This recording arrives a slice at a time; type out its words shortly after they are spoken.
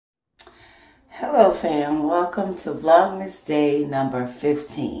Hello fam, welcome to Vlogmas day number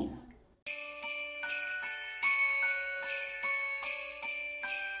 15.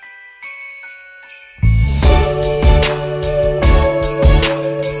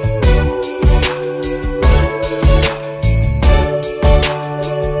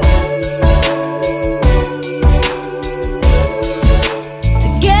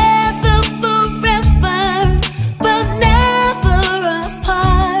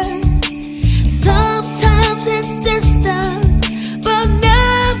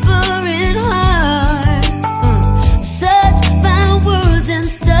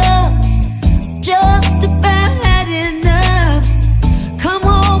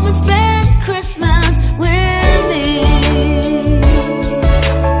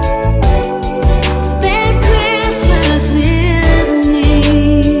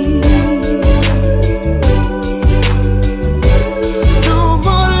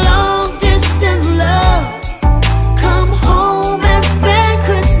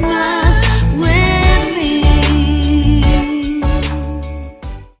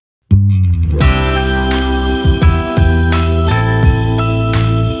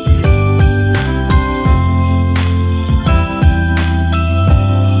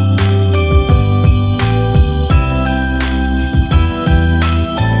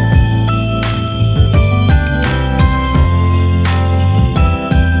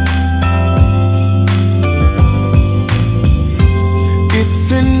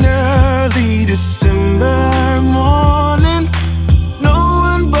 It's an early December morning. No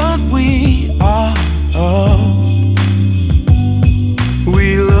one but we are.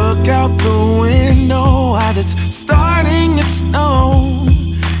 We look out the window as it's starting to snow,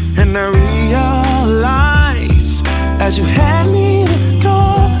 and I realize as you hand me the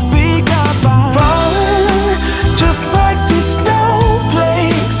coffee cup, I'm falling just like these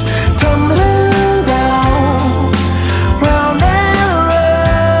snowflakes tumbling down round and round.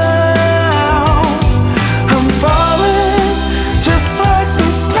 I'm falling just like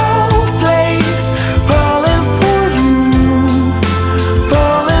these snowflakes, falling for you,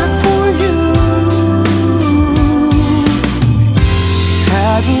 falling for you.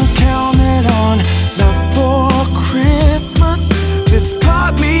 Hadn't counted on love for Christmas. This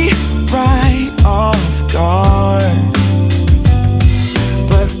caught me right off guard,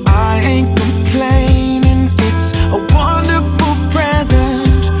 but I ain't complaining. It's a wonderful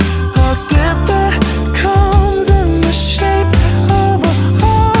present, a gift that comes in the shape of a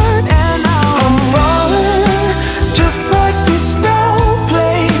heart. And I'm falling just like these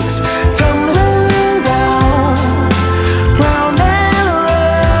snowflakes tumbling down round and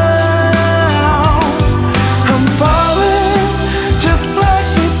round. I'm falling just like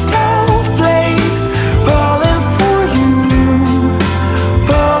these snowflakes, falling for you,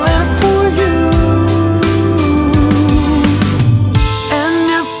 falling for you. And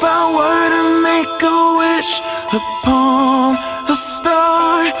if I were to make a wish upon a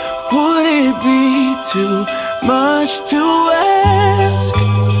star, would it be too much to ask?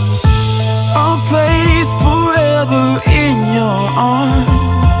 A place forever in your arms,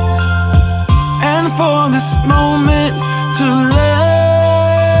 and for this moment to last,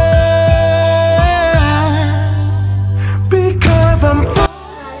 because I'm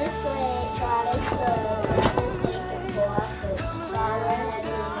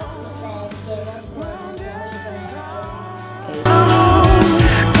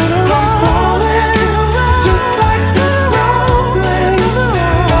just like this snowflakes,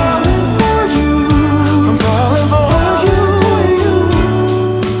 falling for you. I'm falling for you.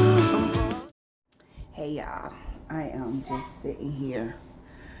 Hey y'all, I am just sitting here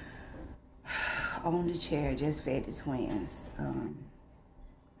on the chair, just fed the twins.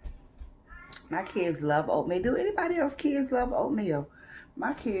 My kids love oatmeal. Do anybody else kids love oatmeal?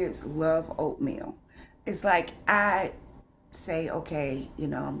 My kids love oatmeal. It's like I say, okay, you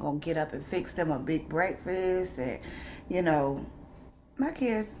know, I'm gonna get up and fix them a big breakfast, and you know, my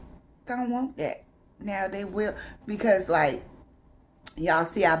kids don't want that. Now they will, because like y'all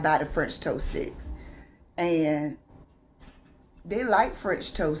see, I buy the French toast sticks, and they like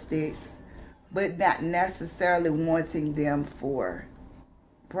French toast sticks, but not necessarily wanting them for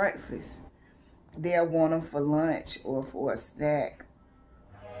breakfast. They'll want them for lunch or for a snack.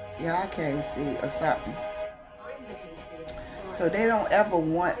 Y'all can't see, or something. So they don't ever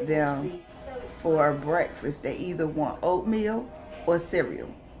want them for breakfast. They either want oatmeal or cereal.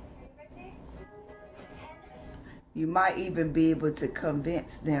 You might even be able to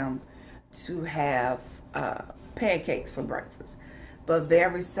convince them to have pancakes for breakfast, but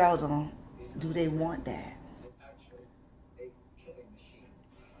very seldom do they want that.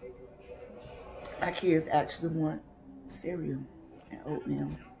 My kids actually want cereal and oatmeal.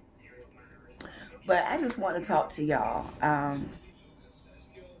 But I just want to talk to y'all. I'm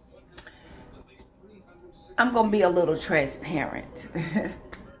going to be a little transparent.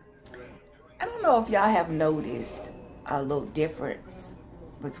 I don't know if y'all have noticed a little difference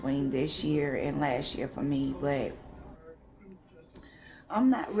between this year and last year for me, but I'm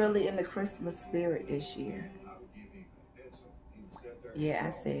not really in the Christmas spirit this year. Yeah,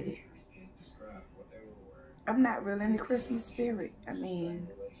 I said it. I'm not really in the Christmas spirit. I mean,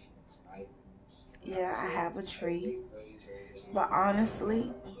 yeah, I have a tree, but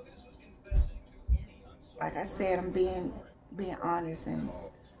honestly, like I said, I'm being honest, and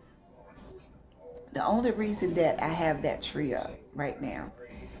the only reason that I have that tree up right now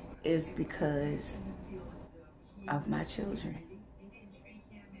is because of my children.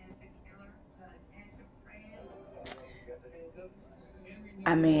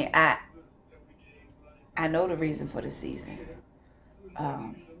 I mean, I know the reason for the season.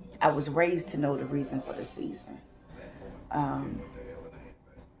 Um, I was raised to know the reason for the season. Um,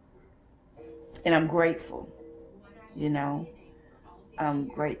 and I'm grateful, you know. I'm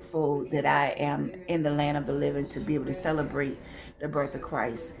grateful that I am in the land of the living to be able to celebrate the birth of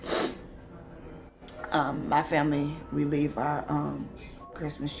Christ. My family, we leave our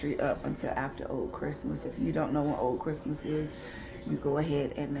Christmas tree up until after Old Christmas. If you don't know what Old Christmas is, you go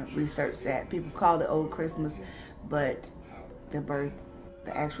ahead and research that. People call it Old Christmas, but the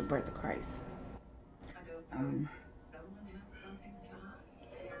actual birth of Christ.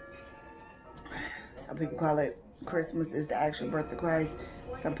 Some people call it Christmas is the actual birth of Christ.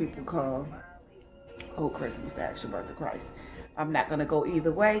 Some people call Old Christmas the actual birth of Christ. I'm not going to go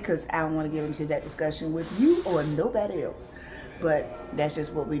either way because I don't want to get into that discussion with you or nobody else. But that's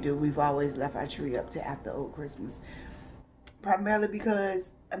just what we do. We've always left our tree up to after Old Christmas. Primarily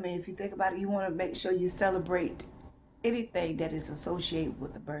because, I mean, if you think about it, you want to make sure you celebrate anything that is associated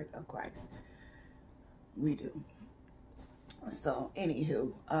with the birth of Christ. We do. So,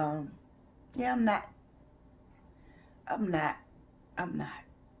 anywho, yeah, I'm not.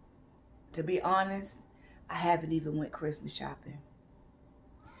 To be honest, I haven't even went Christmas shopping.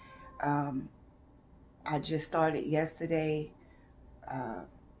 I just started yesterday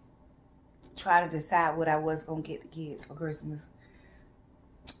trying to decide what I was going to get the kids for Christmas.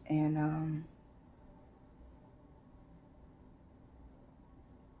 And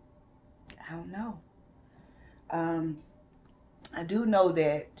I don't know. I do know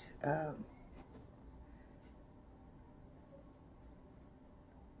that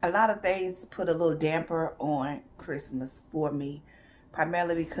a lot of things put a little damper on Christmas for me,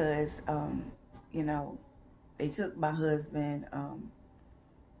 primarily because, you know, they took my husband.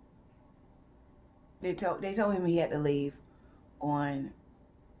 They told him he had to leave on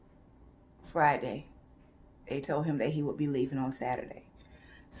Friday. They told him that he would be leaving on Saturday.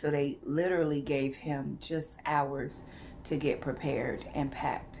 So they literally gave him just hours to get prepared and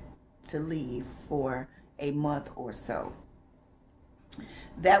packed to leave for a month or so.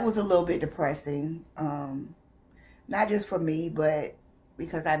 That was a little bit depressing, not just for me, but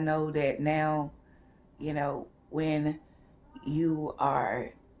because I know that now, you know, when you are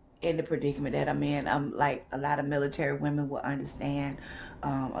in the predicament that I'm in, I'm like a lot of military women will understand,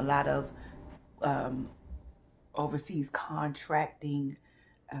 a lot of overseas contracting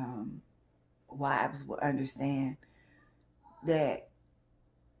wives will understand that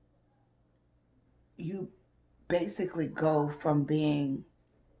you basically go from being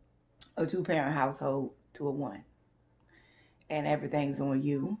a two-parent household to a one, and everything's on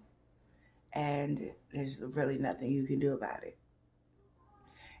you, and there's really nothing you can do about it.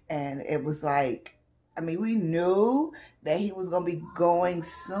 And it was like, I mean, we knew that he was going to be going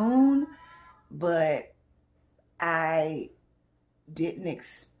soon, but I didn't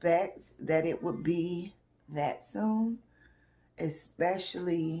expect that it would be that soon,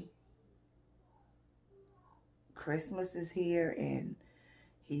 especially Christmas is here and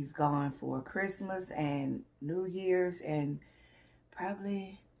he's gone for Christmas and New Year's and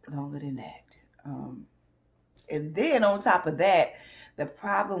probably longer than that. And then on top of that, the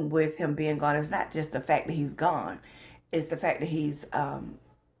problem with him being gone is not just the fact that he's gone. It's the fact that he's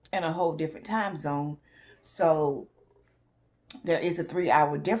in a whole different time zone. So there is a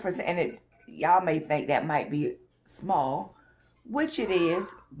 3-hour difference. And y'all may think that might be small, which it is.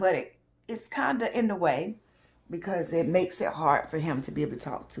 But it's kind of in the way because it makes it hard for him to be able to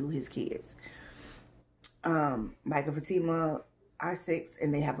talk to his kids. Mike and Fatima are 6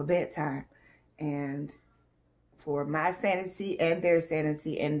 and they have a bedtime. And for my sanity and their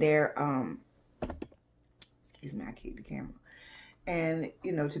sanity and their excuse me, I keep the camera, And,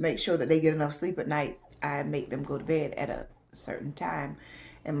 you know, to make sure that they get enough sleep at night, I make them go to bed at a certain time.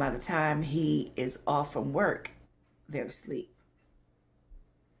 And by the time he is off from work, they're asleep.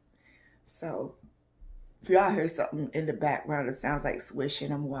 So if y'all hear something in the background, it sounds like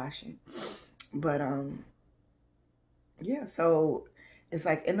swishing, I'm washing. But yeah, so it's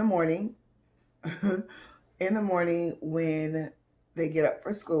like in the morning, in the morning when they get up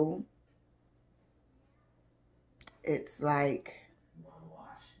for school, it's like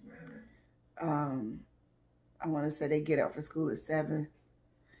I want to say they get up for school at 7.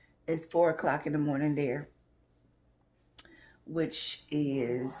 It's 4 o'clock in the morning there, which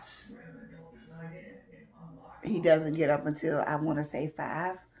is, he doesn't get up until I want to say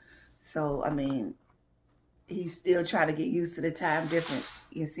 5. So, I mean, he's still trying to get used to the time difference.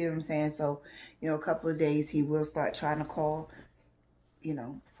 You see what I'm saying? So, you know, a couple of days he will start trying to call, you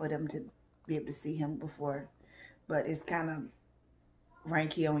know, for them to be able to see him before. But it's kind of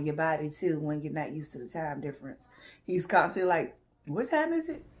ranky on your body too when you're not used to the time difference. He's constantly like, what time is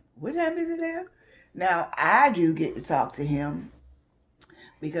it? What time is it now? Now, I do get to talk to him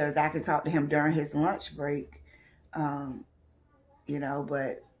because I can talk to him during his lunch break, you know,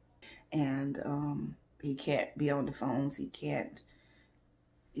 but, and he can't be on the phones. He can't,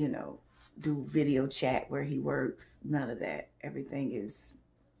 you know, do video chat where he works. None of that. Everything is,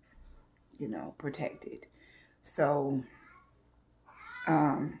 you know, protected. So,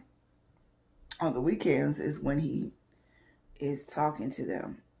 on the weekends is when he is talking to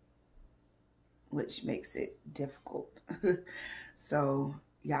them, which makes it difficult. So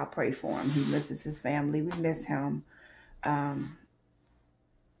y'all pray for him. He misses his family. We miss him.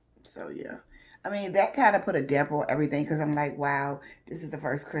 So yeah, I mean, that kind of put a damper on everything because I'm like, wow, this is the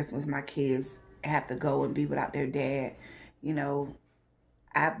first Christmas my kids have to go and be without their dad. You know,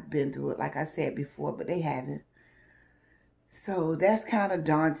 I've been through it, like I said before, but they haven't. So that's kind of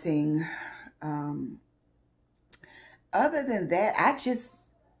daunting. Other than that,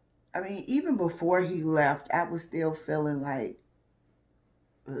 I mean, even before he left, I was still feeling like,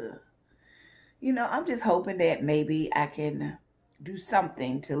 ugh. You know, I'm just hoping that maybe I can do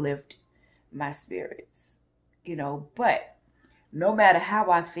something to lift my spirits, you know, but no matter how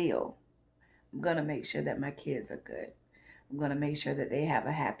I feel, I'm going to make sure that my kids are good. I'm going to make sure that they have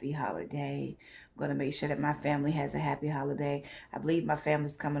a happy holiday. I'm going to make sure that my family has a happy holiday. I believe my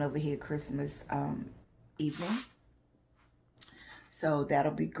family's coming over here Christmas evening. So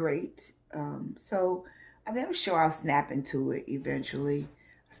that'll be great. So, I mean, I'm sure I'll snap into it eventually.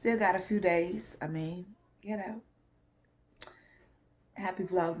 I still got a few days. I mean, you know. Happy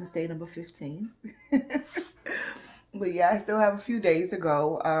Vlogmas day number 15. But yeah, I still have a few days to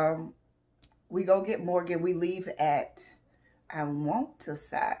go. We go get Morgan. We leave at, I want to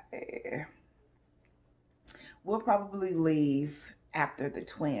say, we'll probably leave after the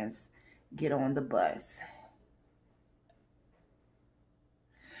twins get on the bus.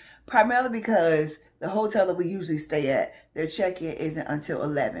 Primarily because the hotel that we usually stay at, their check-in isn't until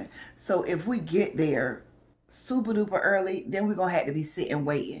 11. So if we get there super duper early, then we're going to have to be sitting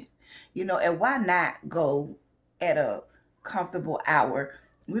waiting. You know, and why not go at a comfortable hour?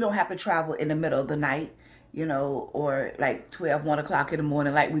 We don't have to travel in the middle of the night, you know, or like 12, 1 o'clock in the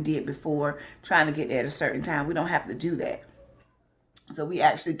morning like we did before, trying to get there at a certain time. We don't have to do that. So we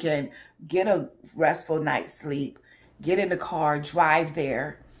actually can get a restful night's sleep, get in the car, drive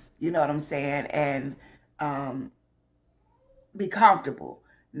there, you know what I'm saying, and be comfortable.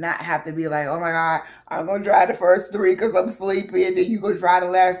 Not have to be like, oh my God, I'm going to drive the first 3 because I'm sleepy, and then you go drive the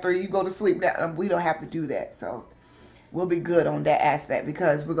last 3, you go to sleep. Now, we don't have to do that. So we'll be good on that aspect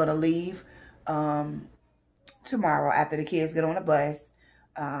because we're going to leave tomorrow after the kids get on the bus.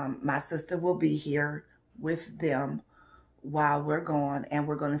 My sister will be here with them while we're gone, and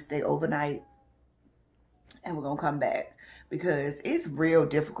we're going to stay overnight, and we're going to come back because it's real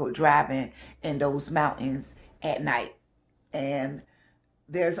difficult driving in those mountains at night. And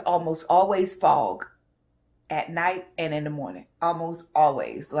there's almost always fog at night and in the morning. Almost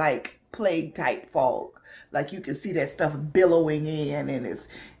always, like plague type fog. Like you can see that stuff billowing in, and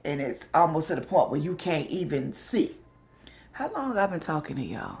it's almost to the point where you can't even see. How long have I been talking to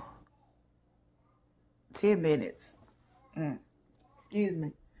y'all? 10 minutes. Excuse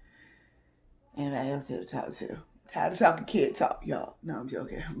me. Anybody else here to talk to? Tired of talking kid talk, y'all. No, I'm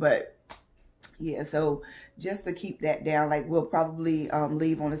joking. But yeah, so just to keep that down, like we'll probably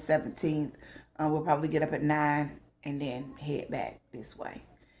leave on the 17th. We'll probably get up at 9 and then head back this way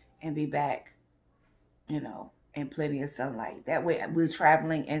and be back, you know, in plenty of sunlight. That way we're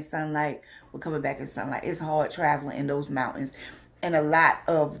traveling in sunlight. We're coming back in sunlight. It's hard traveling in those mountains. And a lot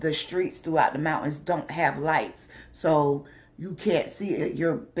of the streets throughout the mountains don't have lights. So you can't see it.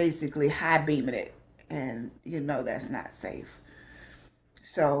 You're basically high beaming it, and you know that's not safe.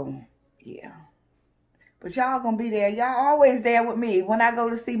 So yeah, but y'all gonna be there. Y'all always there with me when I go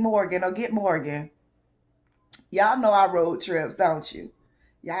to see Morgan or get Morgan. Y'all know our road trips, don't you?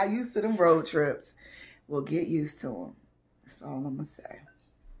 Y'all used to them road trips. Well, get used to them. That's all I'm gonna say.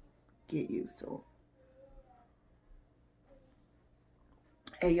 Get used to them.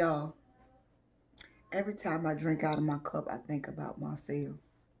 Hey y'all, every time I drink out of my cup, I think about myself.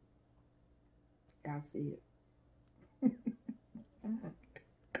 Y'all see it?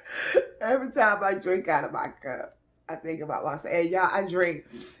 Every time I drink out of my cup, I think about myself. And y'all, I drink.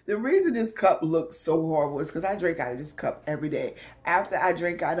 The reason this cup looks so horrible is because I drink out of this cup every day. After I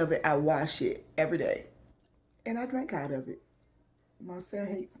drink out of it, I wash it every day. And I drink out of it. Marcel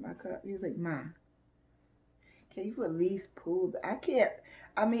hates my cup. He's like, Ma, can you at least pull the... I can't.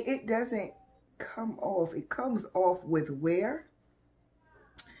 I mean, it doesn't come off. It comes off with wear.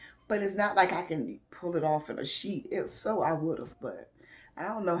 But it's not like I can pull it off in a sheet. If so, I would have. But I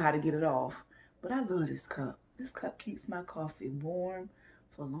don't know how to get it off. But I love this cup. This cup keeps my coffee warm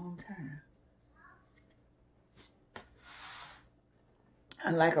for a long time.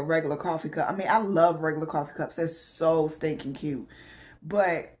 Unlike a regular coffee cup. I mean, I love regular coffee cups. They're so stinking cute.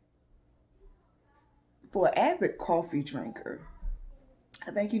 But for an avid coffee drinker,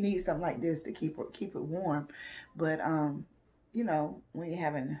 I think you need something like this to keep it warm. But you know, when you're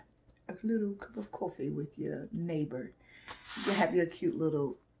having a little cup of coffee with your neighbor, you can have your cute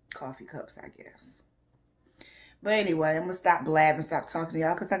little coffee cups, I guess. But anyway, I'm gonna stop blabbing, stop talking to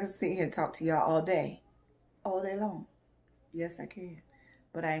y'all, because I can sit here and talk to y'all all day long. Yes, I can.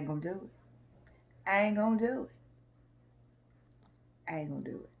 But I ain't gonna do it. I ain't gonna do it. I ain't gonna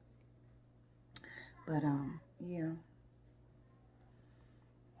do it. But yeah.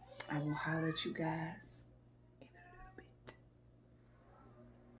 I will holler at you guys in a little bit.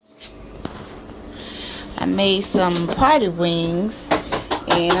 I made some party wings,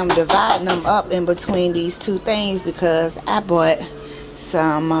 and I'm dividing them up in between these two things because I bought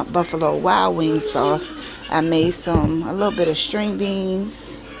some Buffalo Wild Wing sauce. I made a little bit of string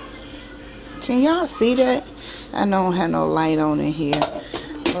beans. Can y'all see that? I don't have no light on in here. A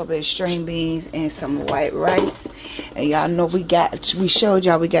little bit of string beans and some white rice. And y'all know we showed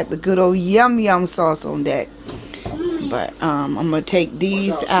y'all we got the good old yum sauce on deck. But I'm gonna take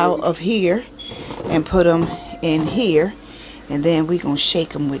these out of here and put them in here, and then we gonna shake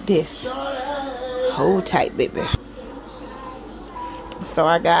them with this. Hold tight, baby. So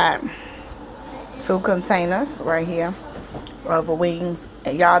I got 2 containers right here of wings.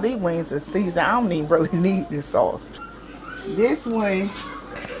 And y'all, these wings are seasoned. I don't even really need this sauce. This one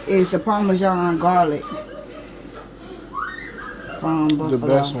is the Parmesan garlic from Buffalo. The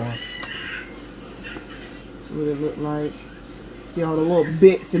best one. That's what it look like. See all the little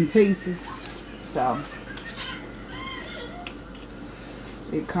bits and pieces. So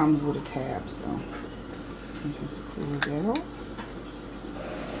it comes with a tab. So just pull that off.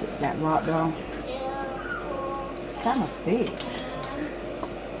 Sit that right down. It's kind of thick.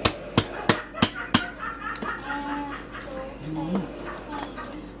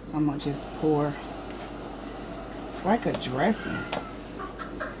 So I'm gonna just pour. It's like a dressing.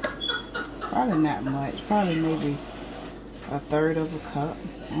 Probably not much. Probably maybe 1/3 of a cup.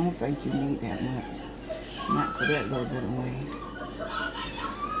 I don't think you need that much. Not for that little bit of wing.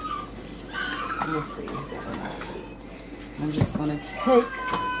 Let's see, is that right? I'm just gonna take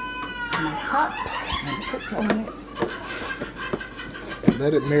my top and put on it. And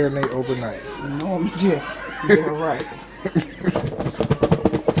let it marinate overnight. You know I'm just, yeah, right.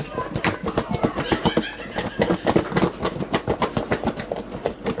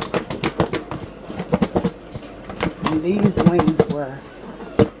 And these wings were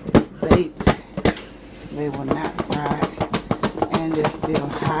baked. They were not fried. And they're still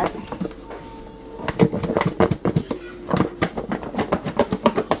hot.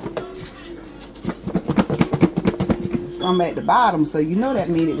 Some at the bottom, so you know that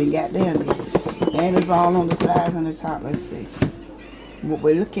means it done got down there. And it's all on the sides and the top. Let's see what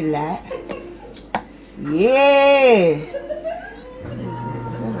we're looking like. Yeah!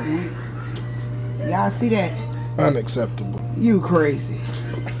 Y'all see that? Unacceptable. You crazy.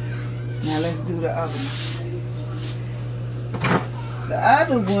 Now let's do the other one. The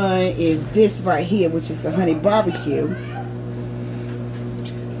other one is this right here, which is the honey barbecue.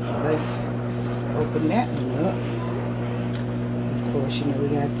 So let's open that one up. Of course, you know we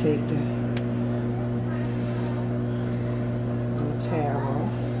gotta take the little towel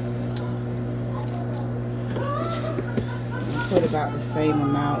and put about the same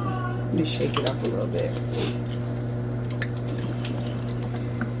amount. Let me shake it up a little bit.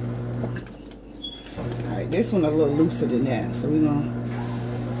 This one a little looser than that, so we're gonna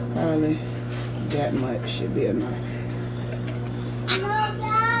probably that much should be enough.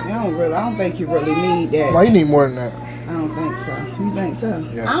 I don't think you really need that. No, you need more than that. I don't think so. You think so?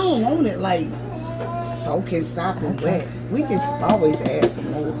 Yes. I don't want it like soaking, sopping wet. We can always add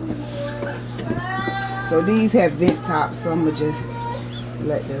some more. So these have vent tops, so I'm gonna just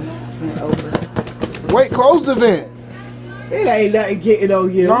let the vent open. Wait, close the vent. It ain't nothing getting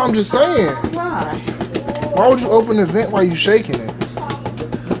on you. No, I'm just saying. Why? Why would you open the vent while you shaking it?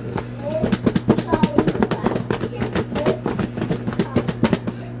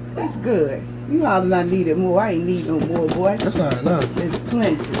 It's good. You all not needed more. I ain't need no more, boy. That's not enough. It's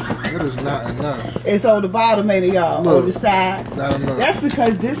plenty. That is not enough. It's on the bottom, ain't it, y'all? Look, on the side. Not enough. That's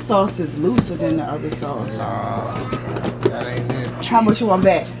because this sauce is looser than the other sauce. Nah, that ain't it. How much you want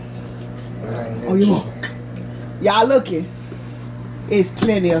back? That ain't it. Oh, you want? Y'all looking? It's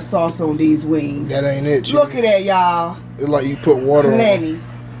plenty of sauce on these wings. That ain't it. Chief. Look at that, y'all. It's like you put water Plenty. on.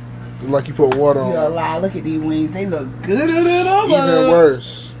 It's like you put water on. You're a lie. Look at these wings. They look gooder than ever. Even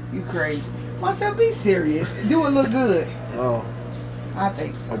worse. You crazy. Myself, be serious. Do it look good? Oh. I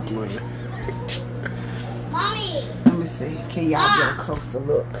think so. Mommy. Let me see. Can y'all get a closer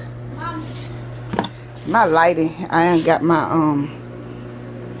look? My lighting, I ain't got my,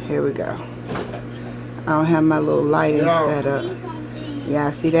 here we go. I don't have my little lighting set up.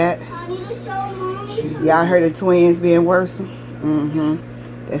 Y'all see that? Y'all heard the twins being worse? Mm-hmm.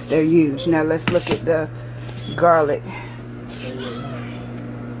 That's their use. Now let's look at the garlic.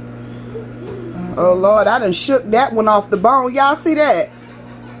 Oh Lord, I done shook that one off the bone. Y'all see that?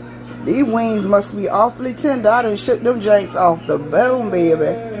 These wings must be awfully tender. I done shook them drinks off the bone,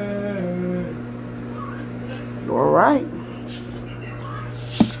 baby. All right.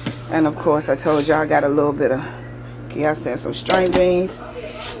 And of course, I told y'all I got a little bit of, can y'all send some string beans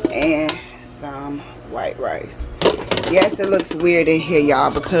and some white rice. Yes, it looks weird in here,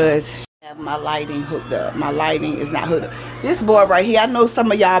 y'all, because I have my lighting hooked up. My lighting is not hooked up. This board right here, I know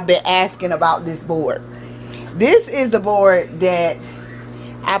some of y'all been asking about this board. This is the board that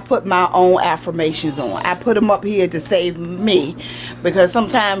I put my own affirmations on. I put them up here to save me, because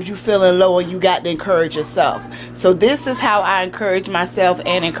sometimes you feeling low and you got to encourage yourself. So this is how I encourage myself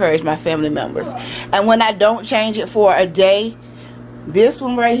and encourage my family members. And when I don't change it for a day, this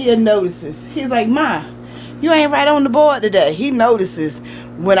one right here notices. He's like, Ma, you ain't right on the board today. He notices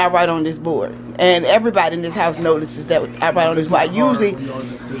when I write on this board. And everybody in this house notices that I write on this board. I usually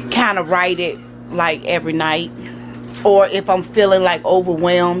kind of write it like every night. Or if I'm feeling like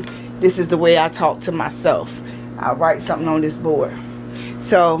overwhelmed, this is the way I talk to myself. I write something on this board.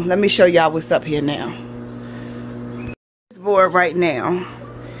 So let me show y'all what's up here now. This board right now,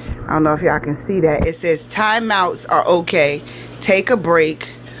 I don't know if y'all can see that. It says timeouts are okay. Take a break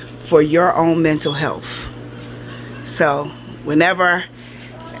for your own mental health. So whenever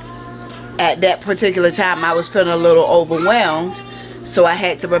at that particular time I was feeling a little overwhelmed, so I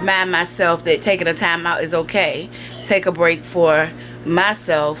had to remind myself that taking a time out is okay. Take a break for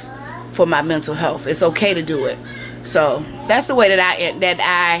myself, for my mental health. It's okay to do it. So that's the way that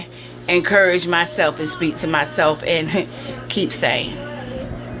I encourage myself and speak to myself and keep saying.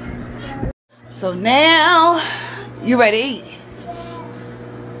 So now you ready to eat?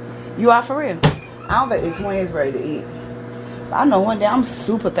 You are for real? I don't think the twins ready to eat. But I know one day I'm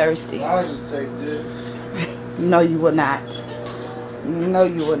super thirsty. I'll just take this. No, you will not. No,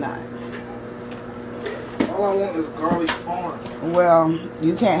 you will not. All I want is garlic parm. Well,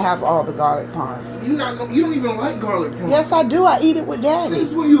 you can't have all the garlic parm. You don't even like garlic parm. Yes, I do. I eat it with Daddy.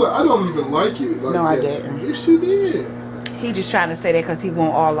 Since when you like? I don't even like it. Like No, I that. didn't. Yes, you did. He just trying to say that because he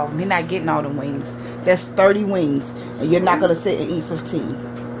want all of them. He not getting all the wings. That's 30 wings, and you're not gonna sit and eat 15.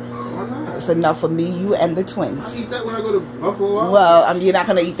 Why not? It's enough for me, you, and the I twins. eat that when I go to Buffalo Wild. Well, you're not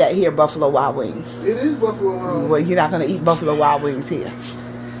gonna eat that here, Buffalo Wild Wings. It is Buffalo Wild. Well, you're not gonna eat Buffalo Wild Wings here.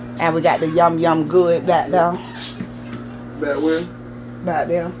 And we got the yum yum good back there. Back where? Back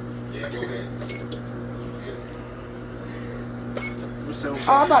there. Yeah, go ahead. Oh,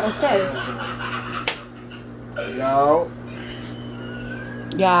 I'm about to say,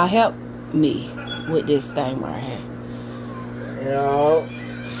 y'all help me with this thing right here. Yo.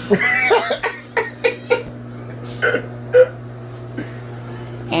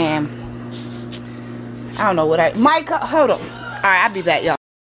 And I don't know what Mike, hold on. All right, I'll be back, y'all.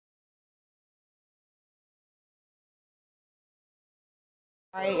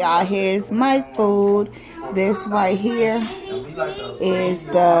 All right, y'all, here's my food. This right here is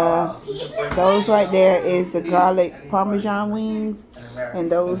those right there is the garlic Parmesan wings.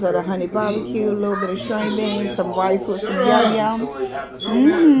 And those are the honey barbecue, a little bit of string beans, some rice with some yum yum.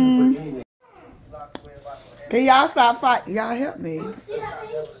 Can y'all stop fighting? Y'all help me.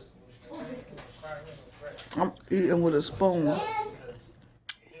 I'm eating with a spoon.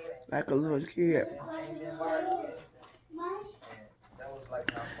 Like a little kid.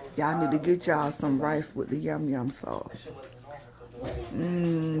 Y'all need to get y'all some rice with the yum yum sauce.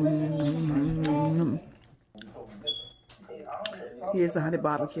 Here's the honey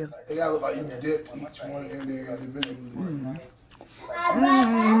barbecue. It gotta look like you dip each one in there individually.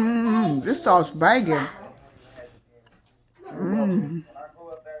 This sauce banging.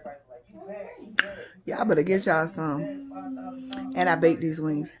 Y'all better get y'all some. And I baked these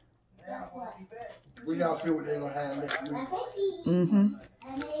wings. We y'all see what they're gonna have next week.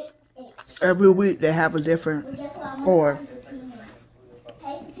 Every week they have a different, or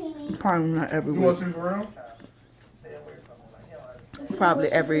probably not every You want week. to see for real? Probably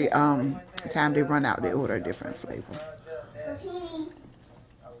every time they run out, they order a different flavor.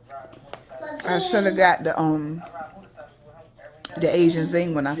 I should have got the Asian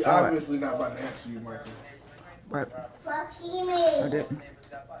zing when I She saw it, obviously not about to answer you, Michael. but I didn't.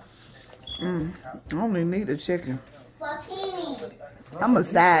 I only need the chicken. I'm a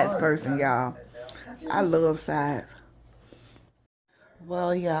sides person, y'all. I love sides.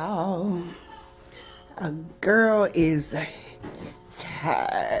 Well, y'all, a girl is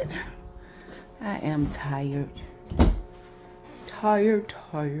tired. I am tired. Tired.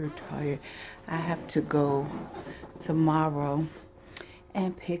 I have to go tomorrow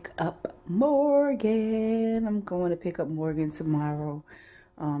and pick up Morgan. I'm going to pick up Morgan tomorrow.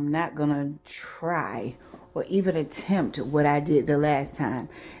 I'm not gonna try or even attempt what I did the last time,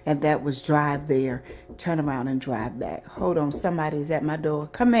 and that was drive there, turn around and drive back. Hold on, somebody's at my door.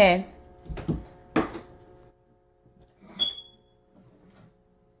 Come in.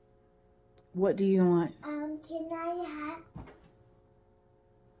 What do you want? Can I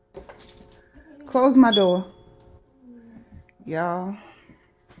have... Close my door. Y'all,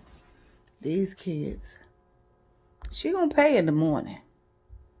 these kids, she gonna pay in the morning.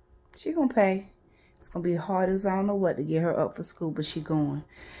 She gonna pay. It's gonna be hard as I don't know what to get her up for school, but she going.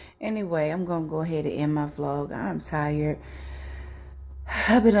 Anyway, I'm gonna go ahead and end my vlog. I'm tired.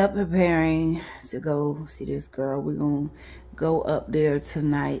 I've been up preparing to go see this girl. We're gonna go up there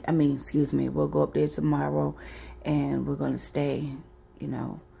tonight. We'll go up there tomorrow, and we're gonna stay, you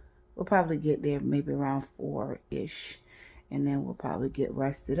know. We'll probably get there maybe around 4-ish, and then we'll probably get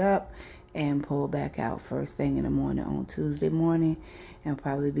rested up and pull back out first thing in the morning on Tuesday morning, and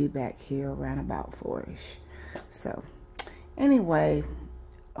probably be back here around about 4-ish. So anyway,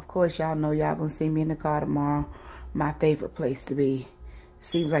 of course, y'all know y'all gonna see me in the car tomorrow. My favorite place to be.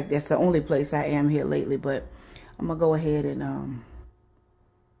 Seems like that's the only place I am here lately, but I'm gonna go ahead and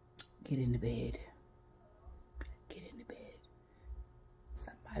get into bed.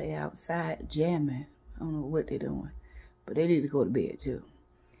 Somebody outside jamming. I don't know what they're doing, but they need to go to bed too.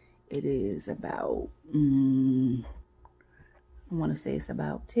 It is about I want to say it's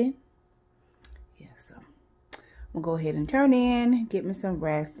about 10. Yeah, so I'm gonna go ahead and turn in, get me some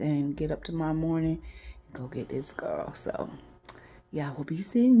rest, and get up tomorrow morning and go get this girl. So y'all will be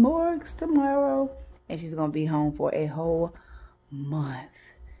seeing Morgs tomorrow, and she's gonna be home for a whole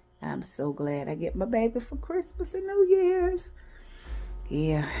month. I'm so glad I get my baby for Christmas and New Year's.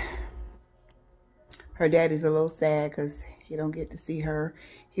 Yeah, her daddy's a little sad because he don't get to see her.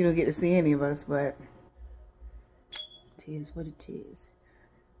 He don't get to see any of us, but it is what it is.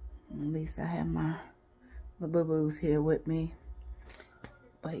 At least I have my boo-boos here with me.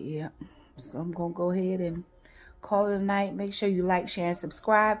 But yeah, so I'm gonna go ahead and call it a night. Make sure you like, share, and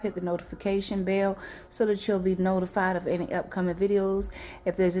subscribe. Hit the notification bell so that you'll be notified of any upcoming videos.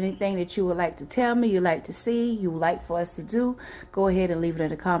 If there's anything that you would like to tell me, you'd like to see, you would like for us to do, go ahead and leave it in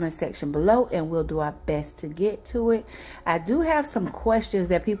the comment section below, and we'll do our best to get to it. I do have some questions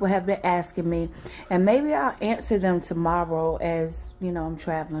that people have been asking me, and maybe I'll answer them tomorrow as, you know, I'm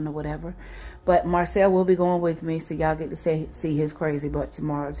traveling or whatever. But Marcel will be going with me, so y'all get to see his crazy butt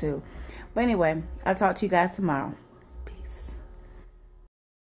tomorrow too. But anyway, I'll talk to you guys tomorrow.